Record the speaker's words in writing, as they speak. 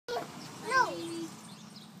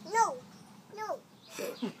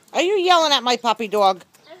Are you yelling at my puppy dog?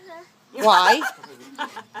 Why?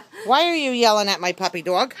 Why are you yelling at my puppy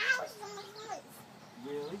dog?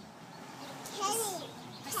 Really?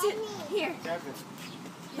 Sit here. Kevin.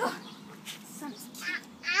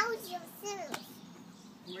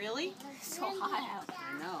 Really? It's so hot out.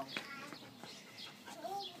 I know.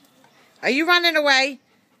 Are you running away?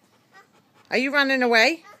 Are you running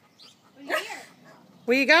away? Well, here.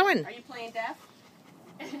 Where you going? Are you playing deaf?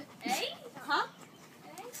 Hey? Huh?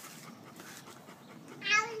 Hey?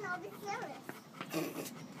 Do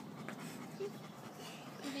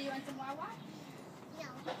you want some Wawa? No.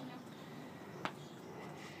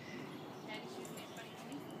 Daddy shooting me funny to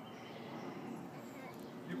me.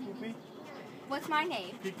 You poopy? What's my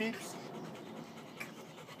name? Peep peeps?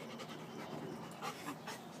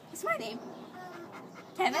 What's my name?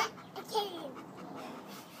 Kevin?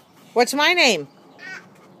 What's my name?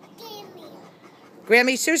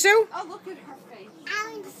 Grammy Susu? Oh, look at her face.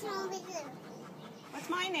 What's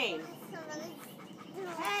my name?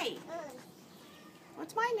 Hey.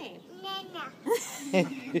 What's my name?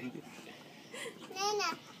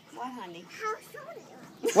 What, honey?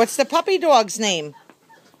 What's the puppy dog's name?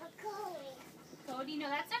 Cody? No,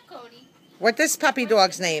 that's not Cody. What's this puppy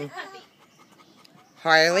dog's name? Puppy.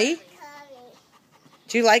 Harley?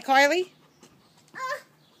 Do you like Harley?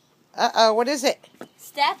 Uh-oh, what is it?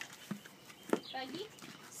 Step? Buggy?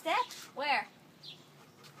 Step? Where?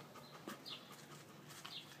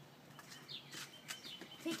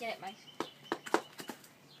 Take it at my...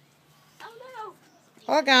 Oh no!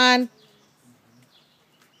 All gone.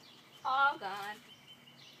 All gone.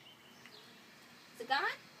 Is it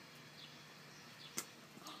gone?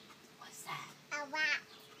 What's that?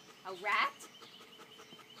 A rat?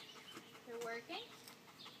 They're working?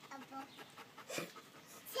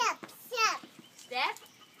 Step?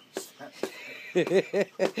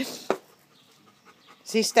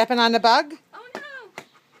 Is he stepping on the bug? Oh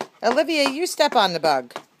no! Olivia, you step on the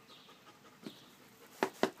bug.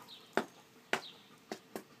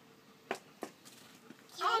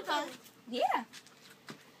 All gone. Yeah.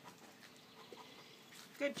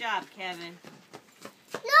 Good job, Kevin.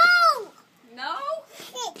 No?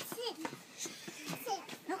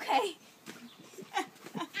 Okay.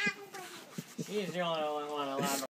 He's the only one allowed to